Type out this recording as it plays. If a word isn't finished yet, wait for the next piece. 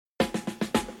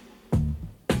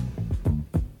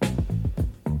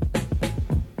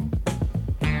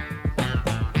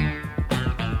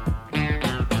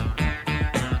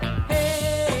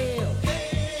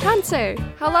Ase,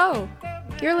 hello!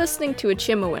 You're listening to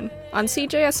Achimowin on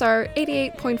CJSR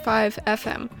 88.5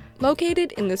 FM,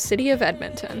 located in the city of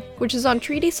Edmonton, which is on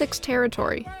Treaty 6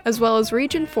 territory, as well as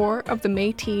Region 4 of the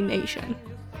Métis Nation.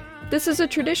 This is a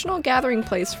traditional gathering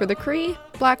place for the Cree,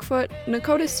 Blackfoot,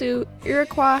 Nakota Sioux,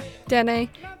 Iroquois, Dene,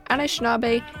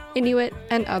 Anishinaabe, Inuit,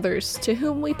 and others to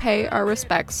whom we pay our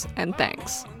respects and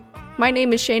thanks. My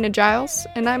name is Shayna Giles,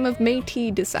 and I'm of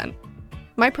Métis descent.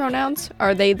 My pronouns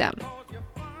are they, them.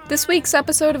 This week's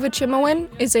episode of Achimowin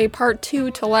is a part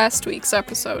 2 to last week's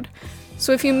episode,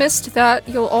 so if you missed that,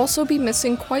 you'll also be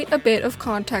missing quite a bit of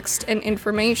context and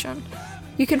information.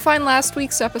 You can find last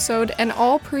week's episode and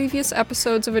all previous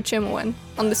episodes of Achimowin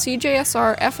on the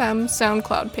CJSR FM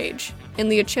SoundCloud page in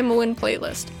the Achimowin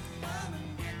playlist.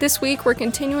 This week, we're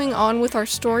continuing on with our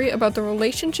story about the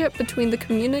relationship between the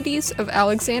communities of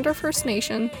Alexander First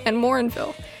Nation and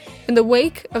Morinville in the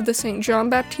wake of the St. John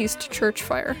Baptiste church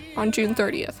fire on June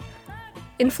 30th.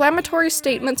 Inflammatory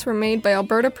statements were made by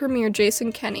Alberta Premier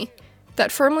Jason Kenney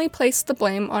that firmly placed the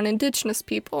blame on Indigenous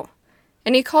people,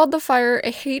 and he called the fire a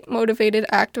hate-motivated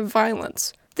act of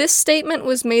violence. This statement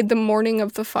was made the morning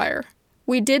of the fire.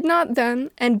 We did not then,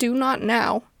 and do not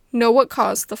now, know what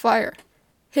caused the fire.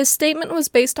 His statement was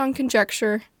based on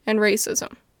conjecture and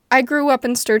racism. I grew up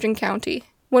in Sturgeon County.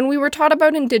 When we were taught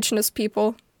about Indigenous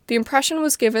people, the impression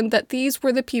was given that these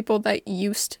were the people that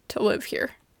used to live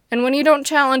here. And when you don't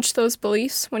challenge those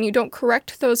beliefs, when you don't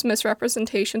correct those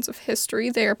misrepresentations of history,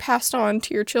 they are passed on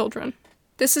to your children.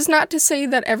 This is not to say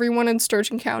that everyone in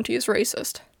Sturgeon County is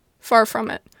racist. Far from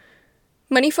it.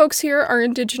 Many folks here are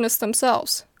Indigenous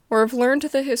themselves, or have learned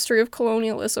the history of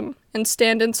colonialism and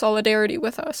stand in solidarity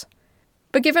with us.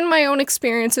 But given my own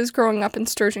experiences growing up in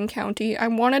Sturgeon County, I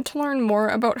wanted to learn more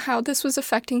about how this was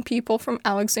affecting people from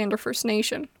Alexander First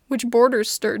Nation, which borders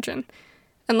Sturgeon,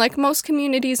 and like most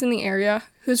communities in the area,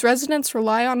 whose residents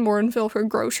rely on Morinville for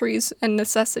groceries and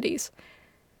necessities.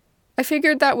 I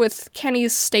figured that with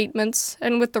Kenney's statements,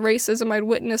 and with the racism I'd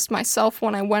witnessed myself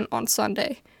when I went on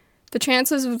Sunday, the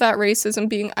chances of that racism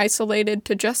being isolated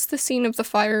to just the scene of the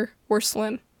fire were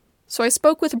slim. So I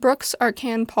spoke with Brooks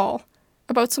Arcand-Paul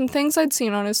about some things I'd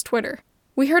seen on his Twitter.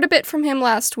 We heard a bit from him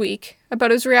last week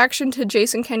about his reaction to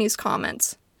Jason Kenney's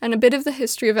comments, and a bit of the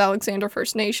history of Alexander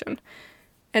First Nation.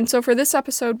 And so for this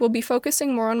episode, we'll be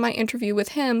focusing more on my interview with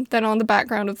him than on the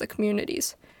background of the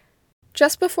communities.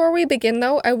 Just before we begin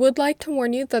though, I would like to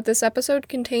warn you that this episode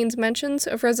contains mentions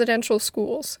of residential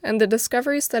schools and the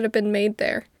discoveries that have been made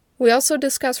there. We also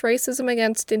discuss racism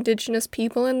against Indigenous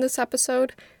people in this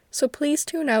episode, so please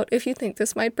tune out if you think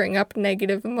this might bring up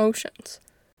negative emotions.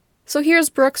 So here's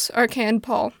Brooks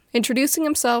Arcand-Paul introducing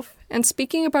himself and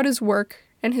speaking about his work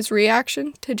and his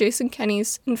reaction to Jason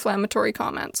Kenney's inflammatory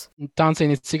comments.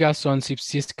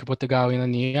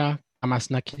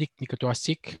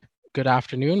 Good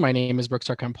afternoon. My name is Brooks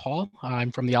Arcand-Paul.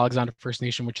 I'm from the Alexander First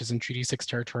Nation, which is in Treaty 6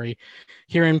 territory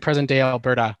here in present-day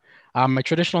Alberta. My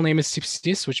traditional name is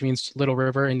Baptiste, which means Little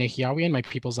River in Nehiyawian, my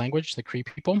people's language, the Cree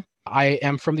people. I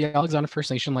am from the Alexander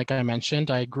First Nation, like I mentioned.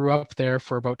 I grew up there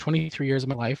for about 23 years of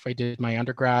my life. I did my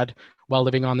undergrad while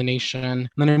living on the nation. And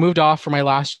then I moved off for my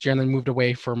last year and then moved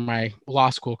away for my law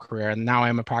school career. And now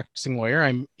I'm a practicing lawyer.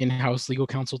 I'm in-house legal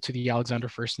counsel to the Alexander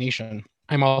First Nation.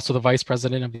 I'm also the vice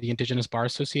president of the Indigenous Bar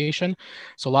Association.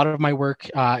 So a lot of my work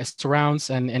surrounds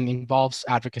and involves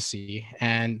advocacy.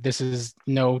 And this is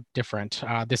no different.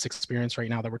 This experience right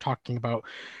now that we're talking about,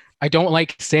 I don't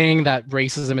like saying that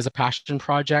racism is a passion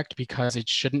project because it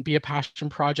shouldn't be a passion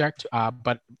project,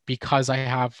 but because I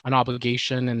have an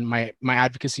obligation and my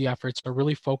advocacy efforts are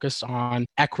really focused on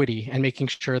equity and making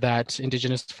sure that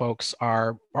Indigenous folks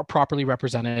are properly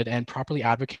represented and properly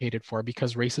advocated for,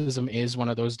 because racism is one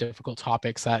of those difficult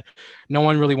topics that no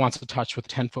one really wants to touch with a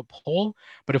 10-foot pole.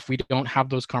 But if we don't have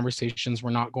those conversations,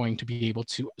 we're not going to be able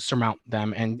to surmount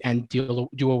them and do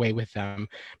away with them.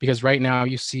 Because right now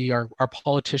you see our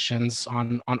politicians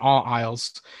on all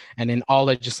aisles and in all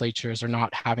legislatures are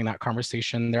not having that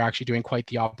conversation. They're actually doing quite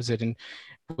the opposite. And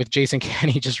with Jason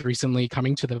Kenney just recently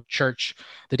coming to the church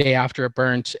the day after it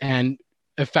burnt and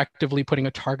effectively putting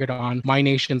a target on my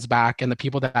nation's back and the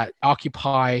people that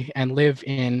occupy and live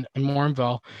in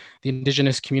Morinville, the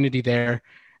Indigenous community there,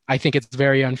 I think it's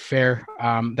very unfair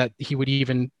that he would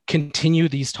even continue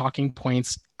these talking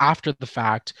points after the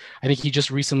fact. I think he just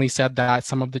recently said that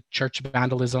some of the church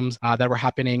vandalisms that were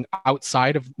happening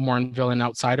outside of Morinville and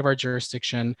outside of our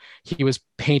jurisdiction, he was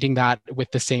painting that with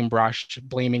the same brush,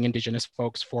 blaming Indigenous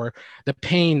folks for the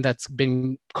pain that's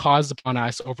been caused upon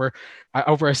us over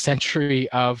a century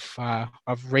of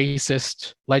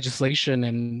racist legislation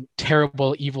and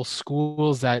terrible, evil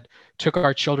schools that took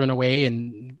our children away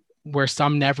and where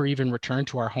some never even returned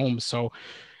to our homes. So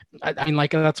I mean,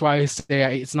 like that's why I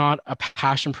say it's not a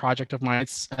passion project of mine.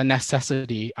 It's a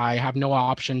necessity. I have no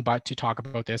option but to talk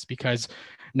about this because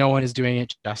no one is doing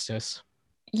it justice.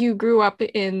 You grew up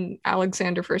in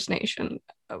Alexander First Nation.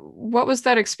 What was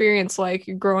that experience like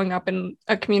growing up in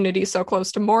a community so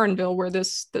close to Morinville where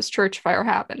this church fire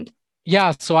happened?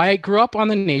 Yeah, so I grew up on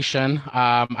the nation.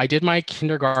 I did my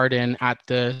kindergarten at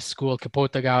the school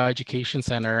Kapotagawa Education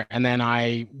Center, and then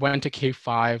I went to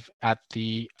K-5 at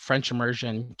the French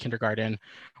immersion kindergarten,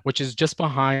 which is just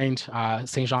behind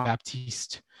Saint Jean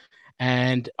Baptiste.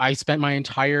 And I spent my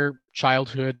entire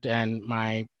childhood and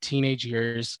my teenage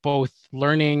years both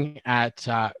learning at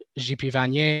JP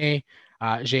Vanier,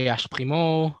 GH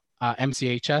Primo,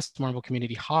 MCHS, Marvel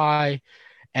Community High,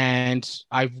 and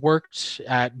I've worked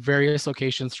at various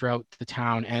locations throughout the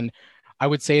town. And I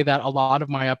would say that a lot of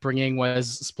my upbringing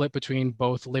was split between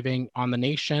both living on the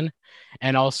nation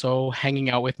and also hanging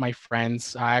out with my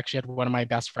friends. I actually had one of my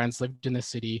best friends lived in the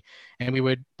city, and we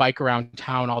would bike around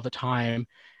town all the time.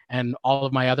 And all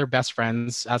of my other best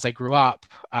friends, as I grew up,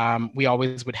 we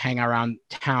always would hang around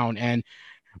town. And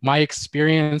my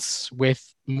experience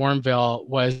with Morinville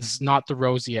was not the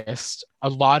rosiest. A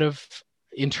lot of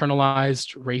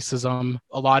internalized racism,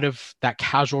 a lot of that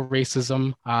casual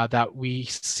racism that we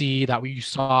see, that we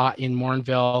saw in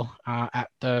Morinville at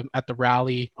the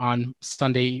rally on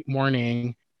Sunday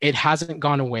morning. It hasn't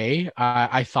gone away.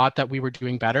 I thought that we were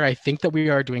doing better. I think that we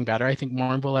are doing better. I think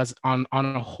Morinville, as on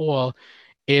a whole,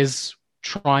 is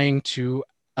trying to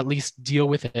at least deal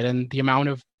with it. And the amount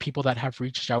of people that have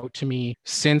reached out to me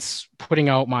since putting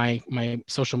out my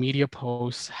social media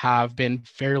posts have been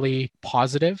fairly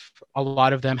positive. A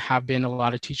lot of them have been a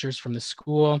lot of teachers from the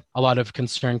school, a lot of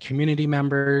concerned community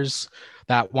members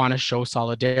that want to show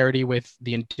solidarity with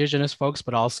the Indigenous folks,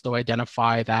 but also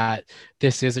identify that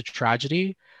this is a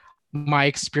tragedy. My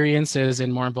experiences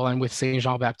in Morinville and with Saint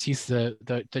Jean Baptiste,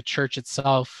 the church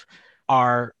itself,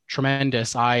 are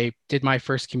tremendous. I did my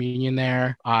first communion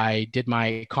there. I did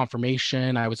my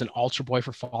confirmation. I was an altar boy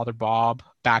for Father Bob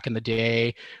back in the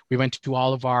day. We went to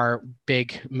all of our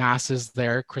big masses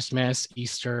there, Christmas,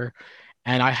 Easter,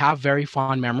 and I have very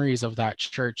fond memories of that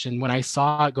church. And when I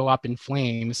saw it go up in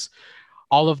flames,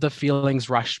 all of the feelings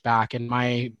rushed back, and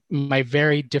my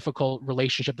very difficult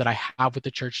relationship that I have with the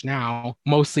church now,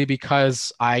 mostly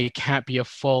because I can't be a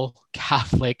full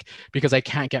Catholic because I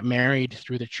can't get married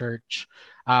through the church,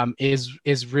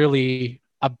 is really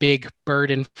a big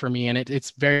burden for me. And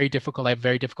it's very difficult. I have a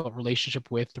very difficult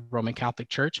relationship with the Roman Catholic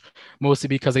Church, mostly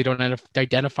because they don't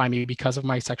identify me because of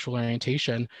my sexual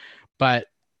orientation. But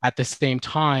at the same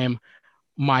time,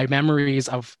 my memories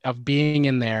of being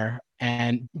in there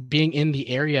and being in the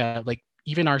area, like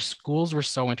even our schools were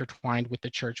so intertwined with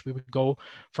the church. We would go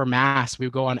for mass, we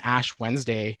would go on Ash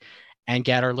Wednesday and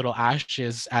get our little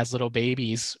ashes as little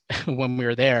babies when we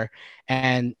were there.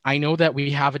 And I know that we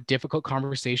have a difficult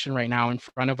conversation right now in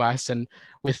front of us, and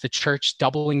with the church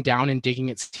doubling down and digging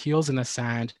its heels in the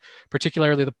sand,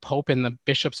 particularly the Pope and the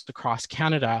bishops across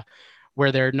Canada,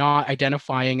 where they're not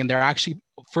identifying and they're actually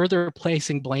further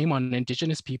placing blame on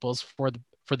Indigenous peoples for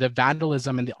the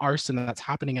vandalism and the arson that's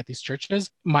happening at these churches.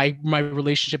 My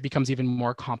relationship becomes even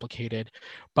more complicated.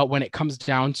 But when it comes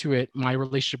down to it, my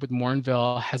relationship with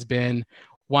Morinville has been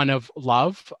one of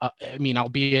love. I mean,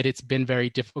 albeit it's been very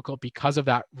difficult because of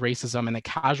that racism and the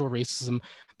casual racism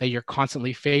that you're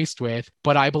constantly faced with.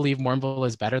 But I believe Morinville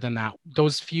is better than that.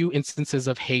 Those few instances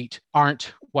of hate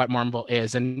aren't what Morinville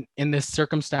is. And in this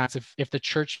circumstance, if the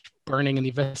church burning and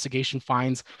the investigation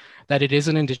finds that it is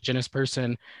an Indigenous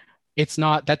person, it's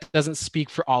not, that doesn't speak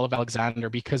for all of Alexander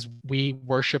because we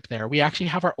worship there. We actually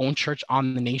have our own church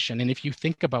on the nation. And if you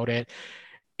think about it,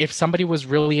 if somebody was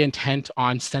really intent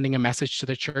on sending a message to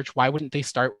the church, why wouldn't they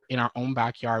start in our own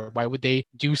backyard? Why would they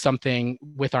do something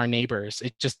with our neighbors?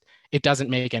 It doesn't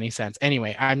make any sense.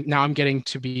 Anyway, I'm getting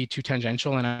to be too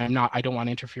tangential, and I don't want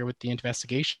to interfere with the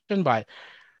investigation, but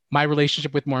my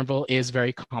relationship with Morinville is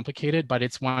very complicated, but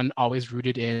it's one always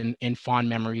rooted in fond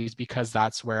memories because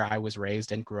that's where I was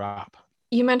raised and grew up.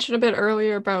 You mentioned a bit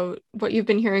earlier about what you've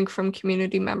been hearing from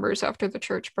community members after the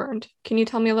church burned. Can you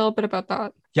tell me a little bit about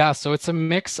that? Yeah, so it's a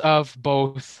mix of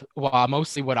both. Well,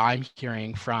 mostly what I'm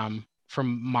hearing from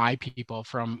my people,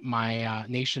 from my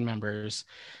nation members,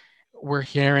 we're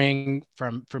hearing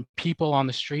from people on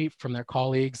the street, from their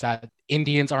colleagues, that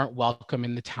Indians aren't welcome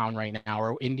in the town right now,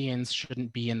 or Indians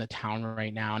shouldn't be in the town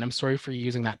right now. And I'm sorry for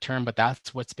using that term, but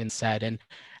that's what's been said. And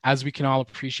as we can all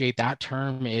appreciate, that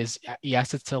term is,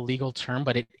 yes, it's a legal term,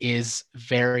 but it is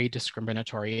very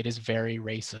discriminatory. It is very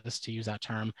racist, to use that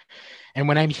term. And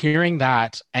when I'm hearing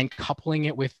that and coupling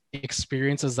it with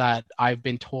experiences that I've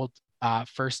been told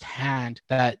firsthand,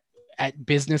 that at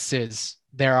businesses,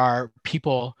 there are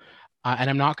people, and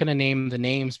I'm not going to name the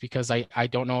names because I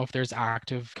don't know if there's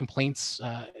active complaints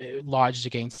lodged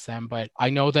against them, but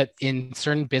I know that in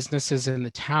certain businesses in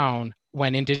the town,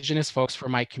 when Indigenous folks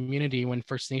from my community, when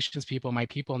First Nations people, my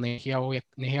people,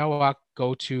 Nehiawak,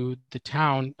 go to the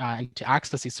town and to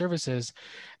access these services,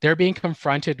 they're being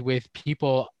confronted with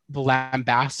people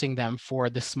lambasting them for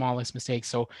the smallest mistake.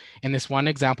 So in this one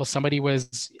example, somebody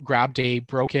grabbed a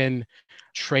broken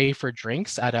tray for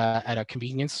drinks at a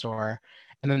convenience store,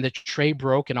 and then the tray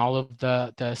broke and all of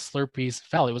the Slurpees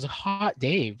fell. It was a hot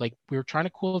day. Like, we were trying to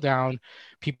cool down.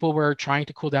 People were trying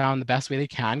to cool down the best way they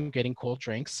can, getting cold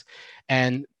drinks.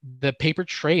 And the paper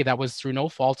tray that was through no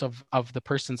fault of the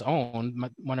person's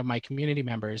own, one of my community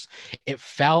members, it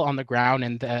fell on the ground,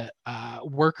 and the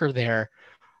worker there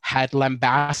had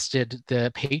lambasted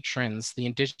the patrons, the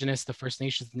Indigenous, the First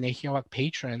Nations, the Nehiawak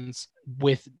patrons,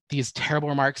 with these terrible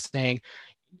remarks saying,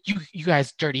 you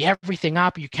guys dirty everything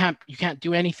up. You can't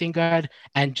do anything good,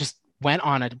 and just went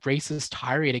on a racist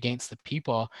tirade against the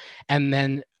people. And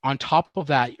then on top of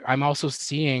that, I'm also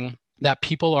seeing that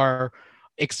people are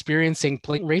experiencing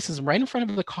blatant racism right in front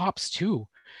of the cops too.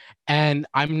 And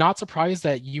I'm not surprised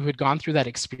that you had gone through that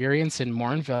experience in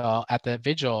Morinville at the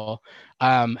vigil,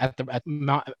 at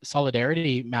the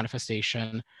solidarity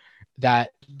manifestation, that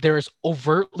there's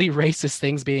overtly racist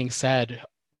things being said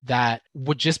that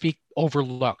would just be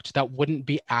overlooked, that wouldn't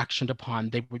be actioned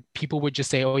upon. People would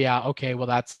just say, oh yeah, okay, well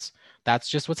that's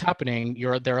just what's happening.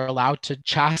 They're allowed to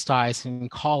chastise and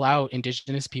call out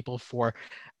Indigenous people for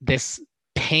this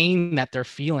pain that they're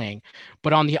feeling.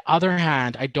 But on the other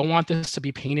hand, I don't want this to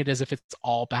be painted as if it's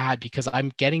all bad, because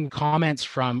I'm getting comments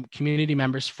from community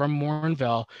members from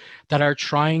Morinville that are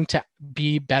trying to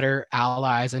be better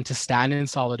allies and to stand in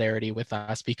solidarity with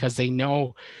us, because they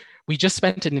know we just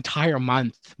spent an entire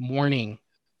month mourning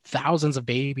thousands of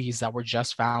babies that were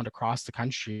just found across the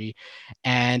country.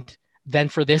 And then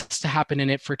for this to happen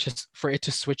and for it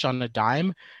to switch on a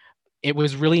dime, it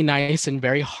was really nice and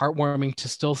very heartwarming to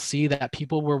still see that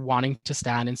people were wanting to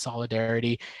stand in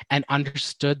solidarity and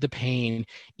understood the pain.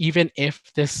 Even if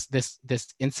this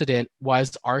incident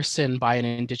was arson by an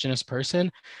Indigenous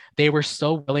person, they were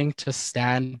still willing to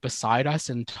stand beside us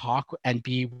and talk and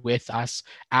be with us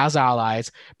as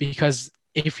allies. Because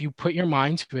if you put your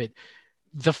mind to it,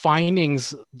 the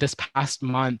findings this past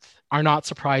month are not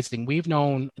surprising.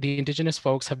 The Indigenous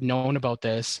folks have known about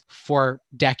this for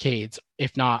decades,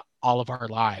 if not all of our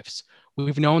lives.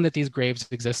 We've known that these graves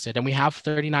existed, and we have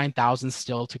 39,000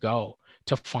 still to go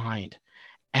to find.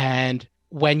 And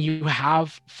when you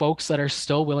have folks that are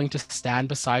still willing to stand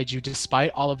beside you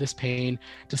despite all of this pain,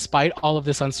 despite all of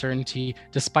this uncertainty,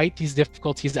 despite these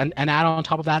difficulties, and add on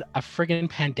top of that a friggin'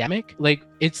 pandemic, like,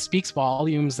 it speaks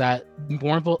volumes that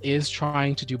Morinville is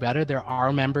trying to do better. There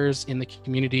are members in the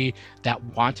community that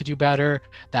want to do better,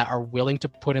 that are willing to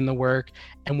put in the work,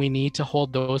 and we need to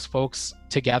hold those folks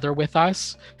together with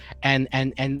us and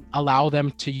allow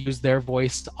them to use their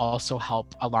voice to also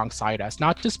help alongside us,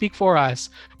 not to speak for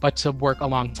us, but to work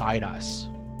alongside us.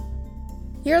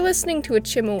 You're listening to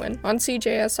Achimowin on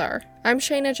CJSR. I'm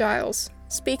Shayna Giles,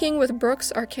 speaking with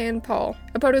Brooks Arcand-Paul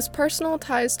about his personal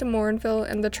ties to Morinville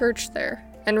and the church there,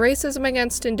 and racism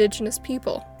against Indigenous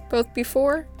people, both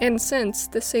before and since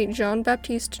the St. John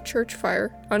Baptiste church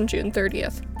fire on June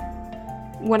 30th.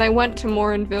 When I went to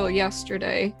Morinville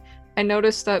yesterday, I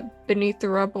noticed that beneath the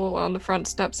rubble on the front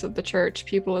steps of the church,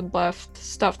 people had left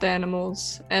stuffed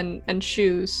animals and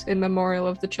shoes in memorial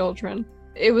of the children.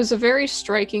 It was a very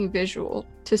striking visual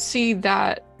to see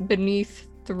that beneath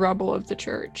the rubble of the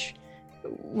church.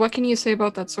 What can you say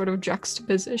about that sort of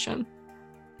juxtaposition?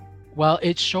 Well,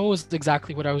 it shows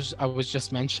exactly what I was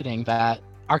just mentioning, that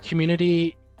our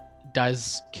community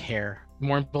does care.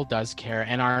 Morinville does care,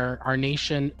 and our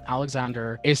nation,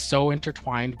 Alexander, is so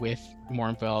intertwined with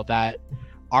Morinville that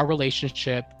our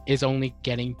relationship is only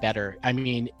getting better. I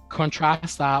mean,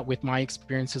 contrast that with my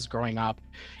experiences growing up.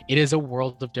 It is a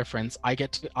world of difference.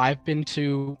 I've been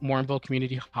to Morinville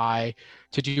Community High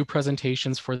to do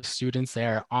presentations for the students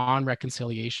there on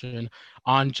reconciliation,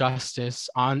 on justice,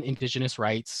 on Indigenous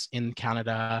rights in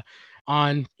Canada,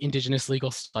 on Indigenous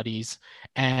legal studies.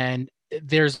 And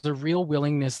there's a real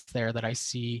willingness there that I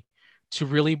see to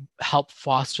really help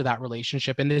foster that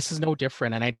relationship. And this is no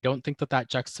different. And I don't think that that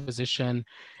juxtaposition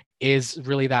is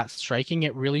really that striking.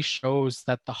 It really shows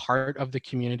that the heart of the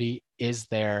community is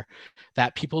there,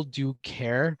 that people do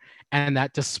care, and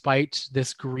that despite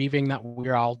this grieving that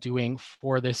we're all doing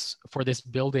for this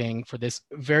building, for this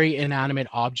very inanimate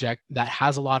object that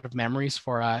has a lot of memories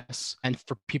for us and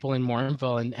for people in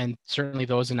Morinville and certainly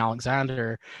those in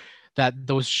Alexander, that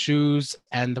those shoes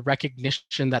and the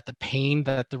recognition that the pain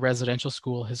that the residential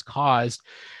school has caused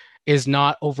is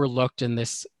not overlooked in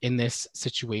this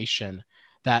situation.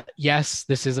 That yes,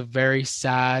 this is a very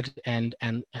sad and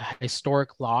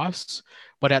historic loss,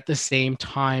 but at the same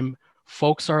time,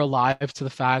 folks are alive to the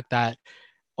fact that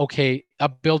okay, a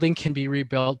building can be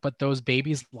rebuilt, but those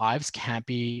babies' lives can't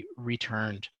be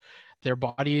returned. Their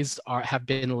bodies have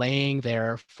been laying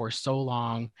there for so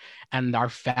long, and our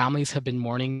families have been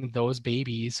mourning those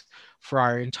babies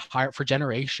for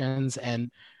generations.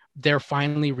 And they're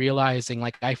finally realizing,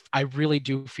 like, I really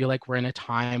do feel like we're in a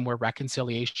time where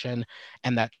reconciliation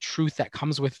and that truth that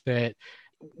comes with it,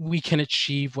 we can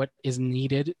achieve what is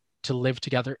needed to live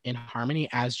together in harmony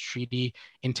as treaty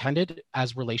intended,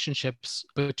 as relationships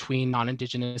between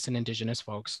non-Indigenous and Indigenous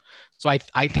folks. So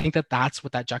I think that that's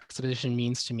what that juxtaposition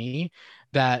means to me,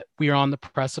 that we are on the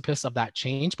precipice of that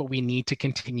change, but we need to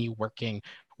continue working.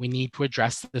 We need to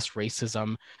address this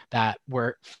racism that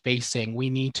we're facing. We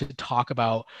need to talk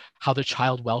about how the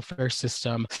child welfare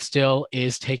system still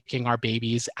is taking our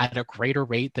babies at a greater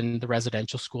rate than the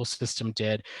residential school system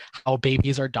did, how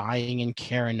babies are dying in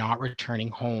care and not returning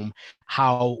home,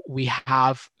 how we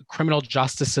have criminal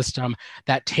justice system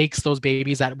that takes those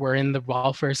babies that were in the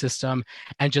welfare system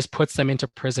and just puts them into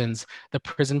prisons, the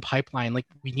prison pipeline. Like,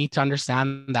 we need to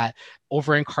understand that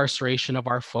over incarceration of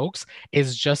our folks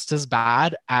is just as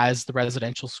bad as the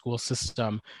residential school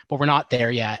system, but we're not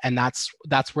there yet. And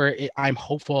that's where I'm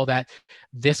hopeful that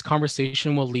this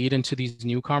conversation will lead into these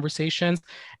new conversations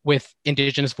with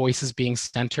Indigenous voices being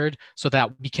centered, so that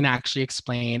we can actually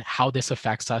explain how this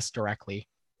affects us directly.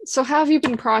 So how have you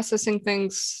been processing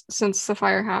things since the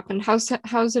fire happened? How's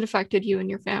it affected you and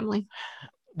your family?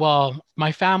 Well,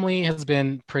 my family has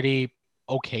been pretty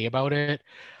okay about it.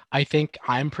 I think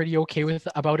I'm pretty okay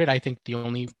about it. I think the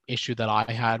only issue that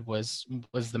I had was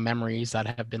the memories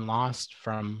that have been lost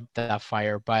from that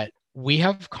fire. But we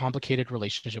have complicated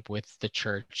relationship with the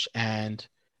church, and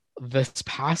this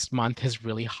past month has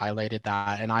really highlighted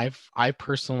that. And I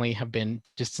personally have been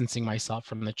distancing myself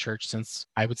from the church since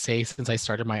I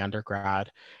started my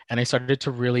undergrad, and I started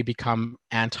to really become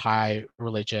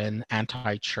anti-religion,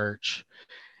 anti-church.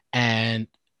 And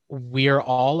we're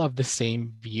all of the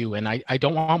same view. And I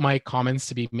don't want my comments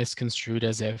to be misconstrued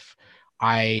as if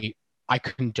I I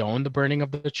condone the burning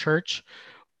of the church,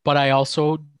 but I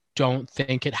also don't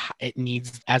think it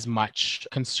needs as much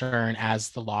concern as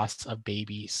the loss of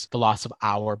babies, the loss of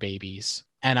our babies.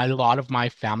 And a lot of my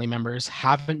family members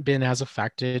haven't been as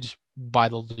affected by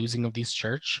the losing of this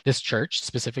church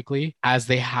specifically, as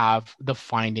they have the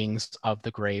findings of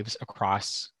the graves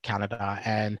across Canada.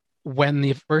 And when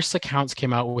the first accounts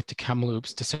came out with the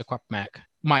Kamloops to Secwepemc,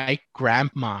 my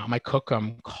grandma, my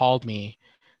cookum, called me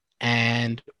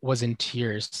and was in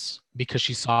tears because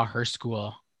she saw her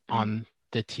school on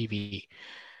the TV.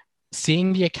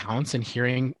 Seeing the accounts and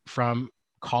hearing from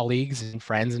colleagues and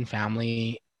friends and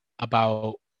family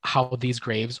about how these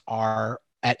graves are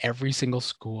at every single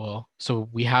school. So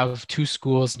we have two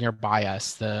schools nearby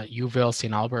us, the Uville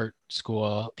St. Albert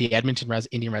School, the Edmonton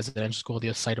Indian Residential School,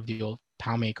 the site of the old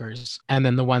Palmakers, and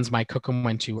then the ones my cookum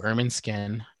went to,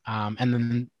 Ermineskin, and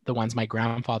then the ones my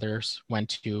grandfathers went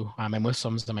to, my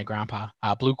Muslims and my grandpa,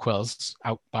 Blue Quills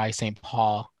out by St.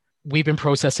 Paul. We've been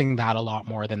processing that a lot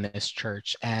more than this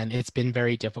church, and it's been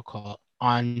very difficult.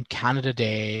 On Canada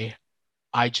Day,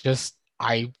 I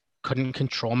couldn't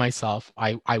control myself.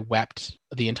 I wept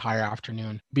the entire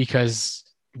afternoon because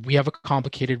we have a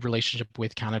complicated relationship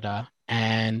with Canada,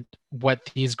 and what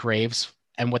these graves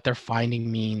and what they're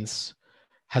finding means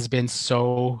has been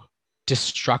so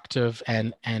destructive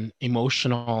and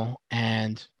emotional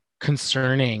and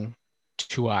concerning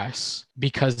to us,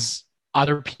 because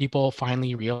other people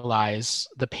finally realize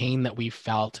the pain that we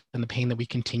felt and the pain that we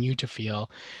continue to feel,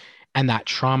 and that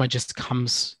trauma just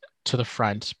comes to the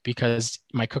front. Because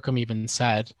my cookum even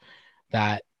said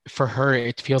that for her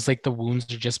it feels like the wounds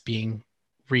are just being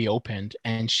reopened,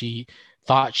 and she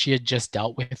thought she had just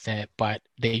dealt with it, but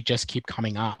they just keep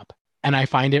coming up. And I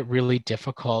find it really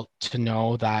difficult to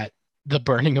know that the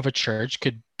burning of a church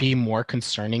could be more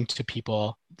concerning to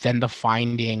people than the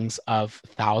findings of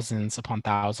thousands upon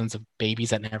thousands of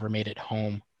babies that never made it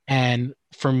home. And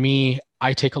for me,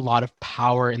 I take a lot of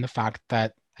power in the fact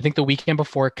that I think the weekend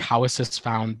before Cowassus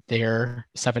found their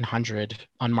 700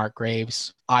 unmarked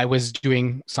graves, I was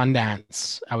doing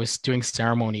Sundance. I was doing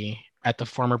ceremony at the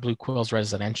former Blue Quills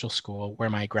residential school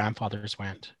where my grandfathers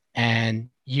went. And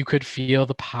you could feel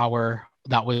the power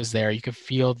that was there. You could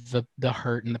feel the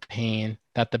hurt and the pain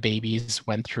that the babies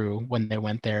went through when they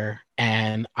went there.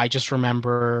 And I just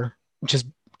remember just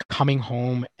coming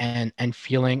home and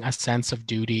feeling a sense of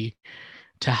duty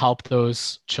to help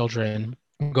those children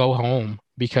go home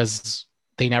because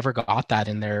they never got that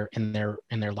in their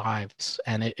lives.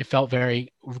 And it felt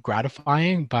very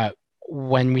gratifying. But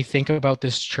when we think about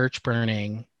this church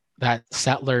burning, that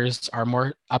settlers are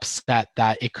more upset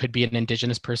that it could be an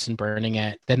Indigenous person burning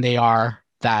it than they are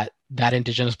that that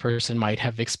Indigenous person might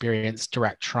have experienced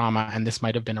direct trauma, and this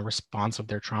might have been a response of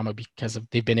their trauma because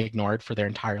they've been ignored for their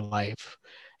entire life.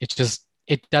 It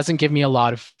doesn't give me a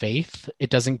lot of faith. It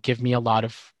doesn't give me a lot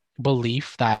of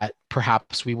belief that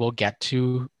perhaps we will get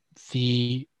to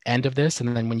the end of this.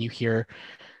 And then when you hear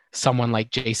someone like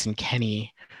Jason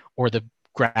Kenney or the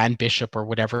Grand Bishop or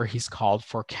whatever he's called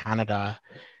for Canada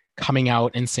coming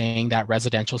out and saying that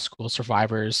residential school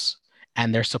survivors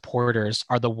and their supporters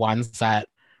are the ones that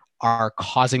are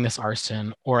causing this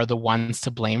arson or are the ones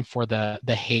to blame for the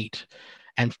hate.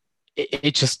 And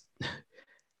it just,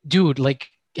 dude, like,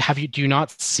 do you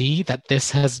not see that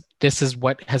this is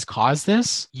what has caused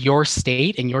this? Your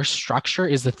state and your structure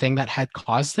is the thing that had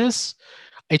caused this.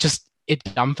 It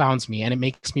dumbfounds me, and it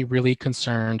makes me really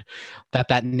concerned that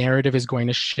that narrative is going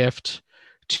to shift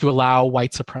to allow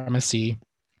white supremacy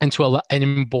and to allow, and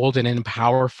embolden and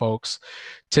empower folks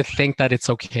to think that it's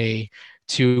okay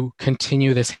to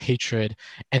continue this hatred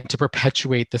and to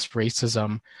perpetuate this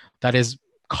racism that has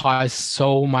caused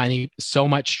so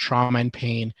much trauma and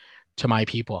pain to my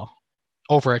people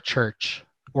over a church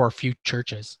or a few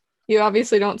churches. You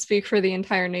obviously don't speak for the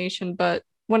entire nation, but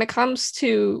when it comes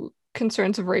to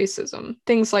concerns of racism,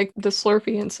 things like the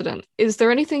Slurpee incident, is there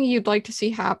anything you'd like to see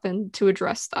happen to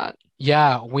address that?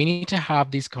 Yeah, we need to have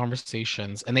these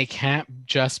conversations, and they can't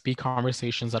just be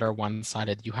conversations that are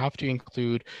one-sided. You have to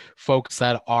include folks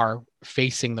that are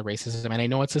facing the racism. And I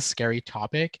know it's a scary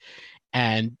topic,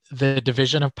 and the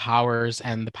division of powers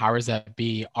and the powers that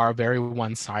be are very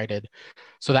one-sided.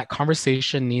 So that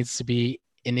conversation needs to be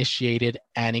initiated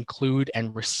and include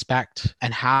and respect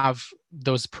and have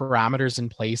those parameters in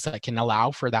place that can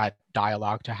allow for that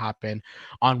dialogue to happen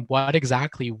on what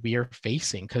exactly we're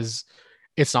facing, because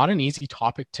it's not an easy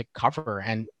topic to cover.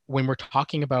 And when we're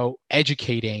talking about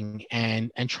educating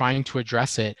and trying to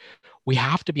address it, we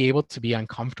have to be able to be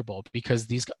uncomfortable, because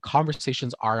these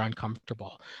conversations are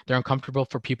uncomfortable. They're uncomfortable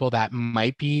for people that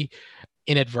might be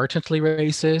inadvertently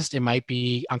racist. It might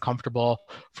be uncomfortable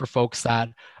for folks that,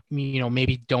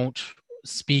 maybe don't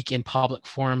speak in public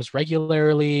forums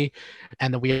regularly.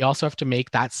 And then we also have to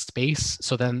make that space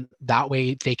so then that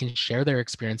way they can share their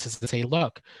experiences and say,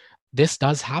 look, this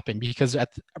does happen, because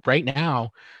right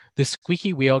now the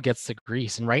squeaky wheel gets the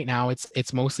grease. And right now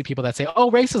it's mostly people that say, oh,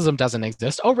 racism doesn't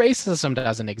exist. Oh, racism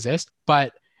doesn't exist.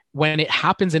 But when it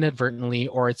happens inadvertently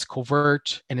or it's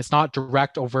covert and it's not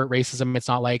direct overt racism, it's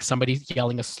not like somebody's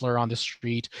yelling a slur on the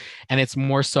street, and it's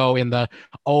more so in the,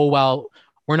 oh, well,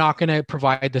 we're not going to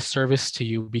provide the service to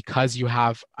you because you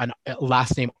have a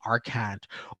last name Arcand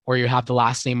or you have the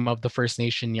last name of the First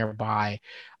Nation nearby.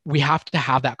 We have to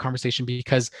have that conversation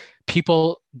because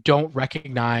people don't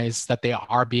recognize that they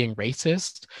are being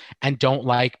racist and don't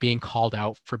like being called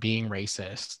out for being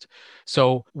racist.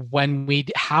 So when we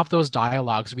have those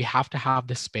dialogues, we have to have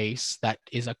the space that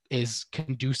is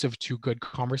conducive to good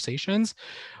conversations,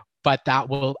 but that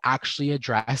will actually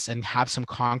address and have some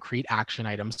concrete action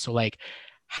items. So like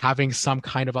having some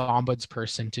kind of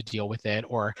ombudsperson to deal with it,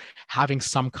 or having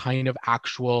some kind of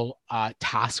actual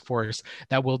task force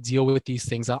that will deal with these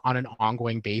things on an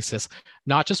ongoing basis,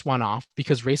 not just one-off,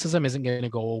 because racism isn't going to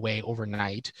go away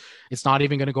overnight. It's not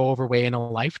even going to go away in a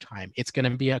lifetime. It's going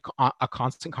to be a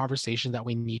constant conversation that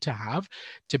we need to have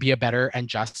to be a better and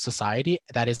just society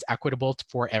that is equitable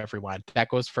for everyone. That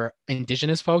goes for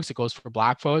Indigenous folks, it goes for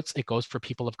Black folks, it goes for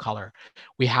people of color.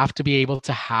 We have to be able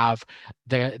to have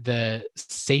the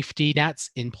safety nets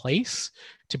in place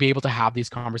to be able to have these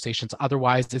conversations.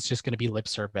 Otherwise, it's just going to be lip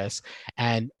service.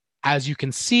 And as you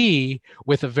can see,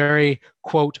 with a very,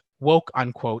 quote, woke,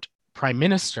 unquote, prime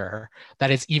minister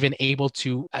that is even able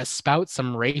to spout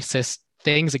some racist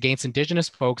things against Indigenous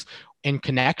folks in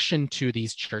connection to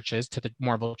these churches, to the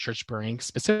Marble church burning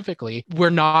specifically, we're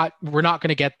not going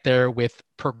to get there with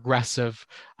progressive,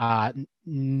 I'm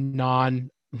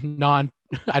just going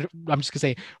to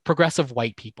say progressive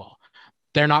white people.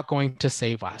 they're not going to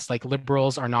save us. Like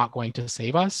liberals are not going to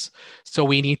save us. So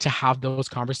we need to have those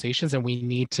conversations and we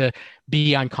need to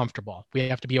be uncomfortable. We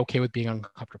have to be okay with being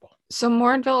uncomfortable. So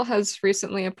Morinville has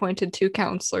recently appointed two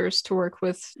counselors to work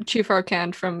with Chief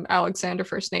Arcand from Alexander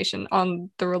First Nation on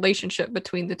the relationship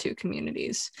between the two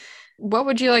communities. What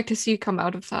would you like to see come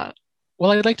out of that?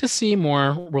 Well, I'd like to see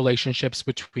more relationships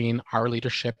between our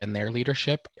leadership and their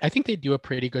leadership. I think they do a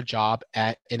pretty good job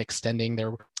at in extending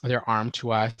their arm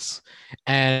to us.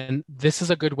 And this is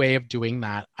a good way of doing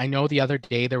that. I know the other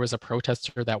day there was a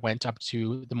protester that went up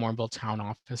to the Morinville town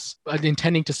office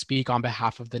intending to speak on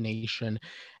behalf of the nation.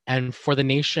 And for the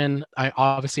nation, I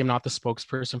obviously am not the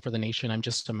spokesperson for the nation. I'm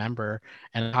just a member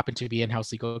and I happen to be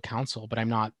in-house legal counsel, but I'm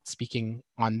not speaking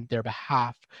on their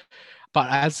behalf. But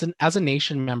as a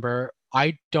nation member,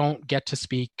 I don't get to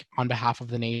speak on behalf of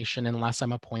the nation unless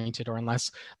I'm appointed or unless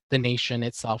the nation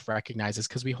itself recognizes,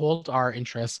 because we hold our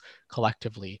interests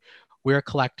collectively. We're a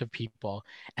collective people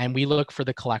and we look for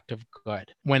the collective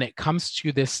good. When it comes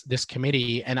to this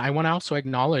committee, and I want to also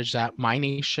acknowledge that my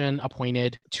nation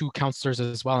appointed two counselors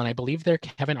as well, and I believe they're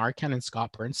Kevin Arcand and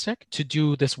Scott Burnstick, to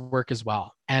do this work as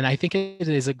well. And I think it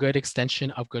is a good extension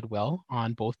of goodwill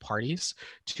on both parties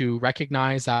to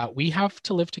recognize that we have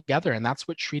to live together. And that's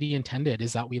what treaty intended,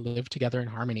 is that we live together in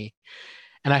harmony.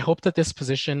 And I hope that this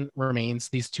position remains,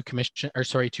 these two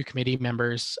committee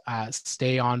members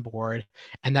stay on board,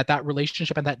 and that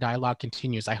relationship and that dialogue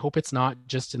continues. I hope it's not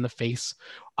just in the face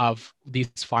of these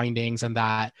findings and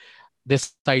that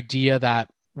this idea that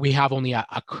we have only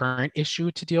a current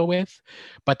issue to deal with,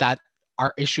 but that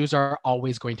our issues are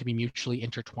always going to be mutually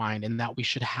intertwined and that we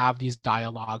should have these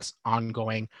dialogues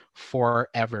ongoing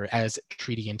forever as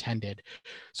treaty intended.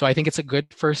 So I think it's a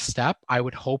good first step. I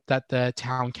would hope that the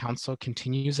town council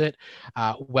continues it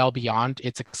well beyond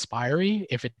its expiry,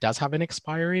 if it does have an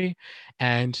expiry,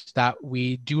 and that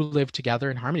we do live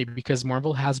together in harmony, because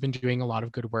Morinville has been doing a lot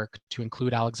of good work to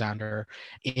include Alexander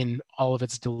in all of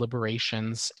its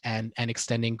deliberations and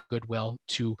extending goodwill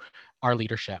to our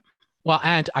leadership. Well,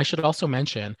 and I should also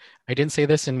mention, I didn't say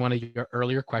this in one of your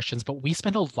earlier questions, but we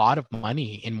spend a lot of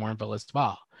money in Morinville as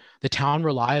well. The town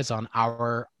relies on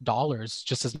our dollars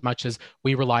just as much as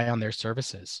we rely on their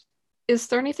services. Is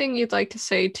there anything you'd like to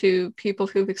say to people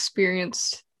who've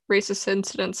experienced racist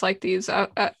incidents like these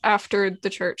after the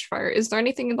church fire? Is there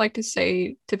anything you'd like to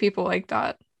say to people like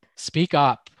that? Speak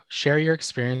up, share your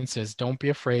experiences. Don't be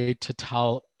afraid to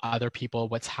tell other people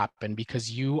what's happened, because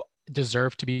you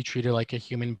deserve to be treated like a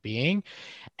human being.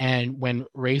 And when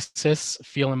racists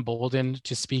feel emboldened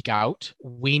to speak out,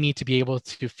 we need to be able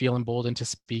to feel emboldened to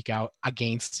speak out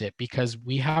against it, because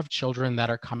we have children that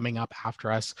are coming up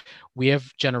after us. We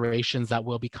have generations that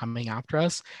will be coming after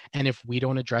us. And if we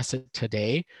don't address it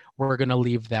today, we're going to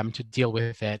leave them to deal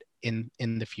with it in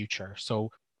the future.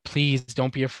 So please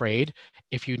don't be afraid.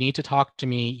 If you need to talk to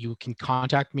me, you can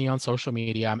contact me on social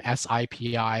media. I'm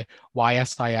SIPIYSIS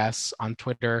on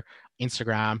Twitter,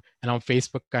 Instagram, and on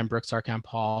Facebook, I'm Brooks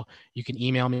Arcand-Paul. You can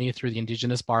email me through the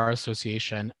Indigenous Bar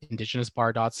Association,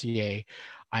 indigenousbar.ca.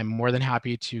 I'm more than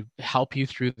happy to help you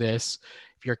through this.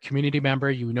 If you're a community member,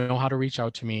 you know how to reach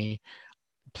out to me.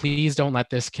 Please don't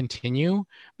let this continue,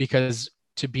 because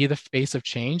to be the face of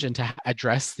change and to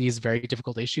address these very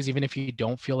difficult issues, even if you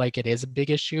don't feel like it is a big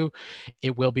issue,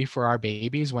 it will be for our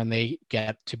babies when they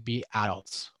get to be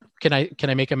adults. Can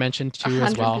I make a mention too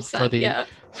as well for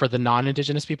the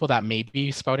non-Indigenous people that may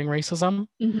be spouting racism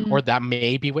or that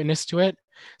may be witness to it?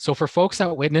 So for folks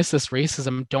that witness this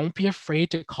racism, don't be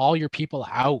afraid to call your people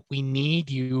out. We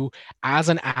need you as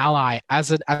an ally,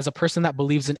 as a person that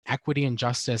believes in equity and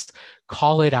justice.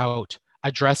 Call it out,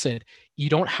 address it. You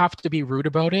don't have to be rude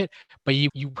about it, but you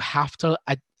have to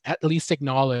at least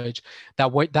acknowledge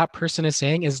that what that person is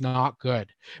saying is not good,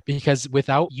 because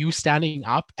without you standing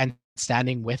up and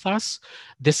standing with us,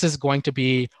 this is going to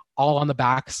be all on the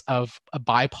backs of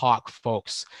BIPOC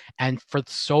folks. And for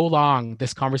so long,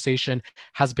 this conversation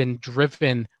has been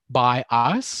driven by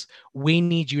us. We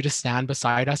need you to stand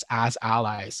beside us as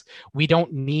allies. We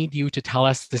don't need you to tell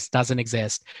us this doesn't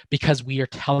exist, because we are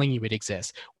telling you it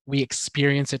exists. We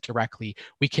experience it directly.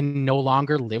 We can no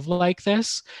longer live like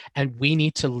this, and we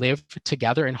need to live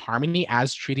together in harmony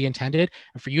as treaty intended.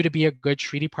 And for you to be a good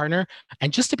treaty partner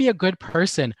and just to be a good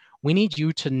person, we need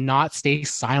you to not stay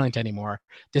silent anymore.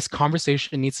 This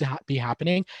conversation needs to be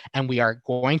happening, and we are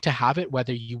going to have it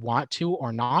whether you want to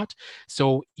or not.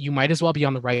 So you might as well be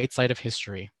on the right side of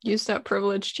history. Use that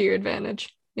privilege to your advantage.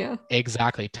 Yeah.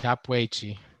 Exactly.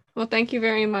 Tapwechi. Well, thank you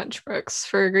very much, Brooks,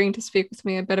 for agreeing to speak with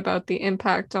me a bit about the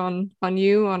impact on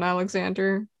you, on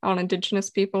Alexander, on Indigenous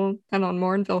people, and on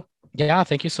Morinville. Yeah,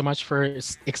 thank you so much for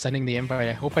extending the invite.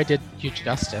 I hope I did you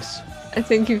justice. I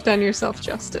think you've done yourself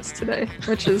justice today,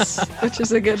 which is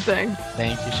a good thing.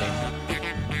 Thank you, Shane.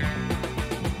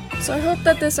 So I hope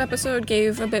that this episode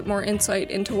gave a bit more insight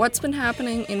into what's been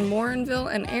happening in Morinville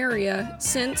and area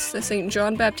since the St.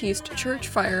 John Baptiste church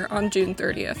fire on June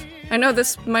 30th. I know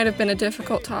this might have been a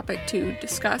difficult topic to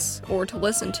discuss or to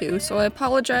listen to, so I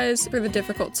apologize for the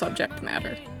difficult subject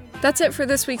matter. That's it for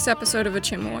this week's episode of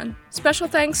Achimewin. Special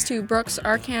thanks to Brooks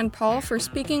Arcand-Paul for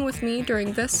speaking with me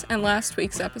during this and last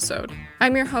week's episode.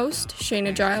 I'm your host,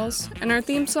 Shayna Giles, and our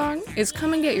theme song is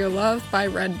Come and Get Your Love by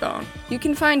Redbone. You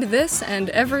can find this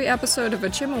and every episode of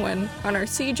Achimewin on our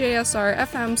CJSR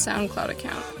FM SoundCloud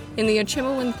account in the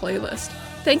Achimewin playlist.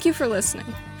 Thank you for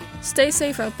listening. Stay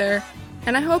safe out there,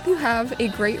 and I hope you have a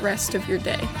great rest of your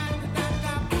day.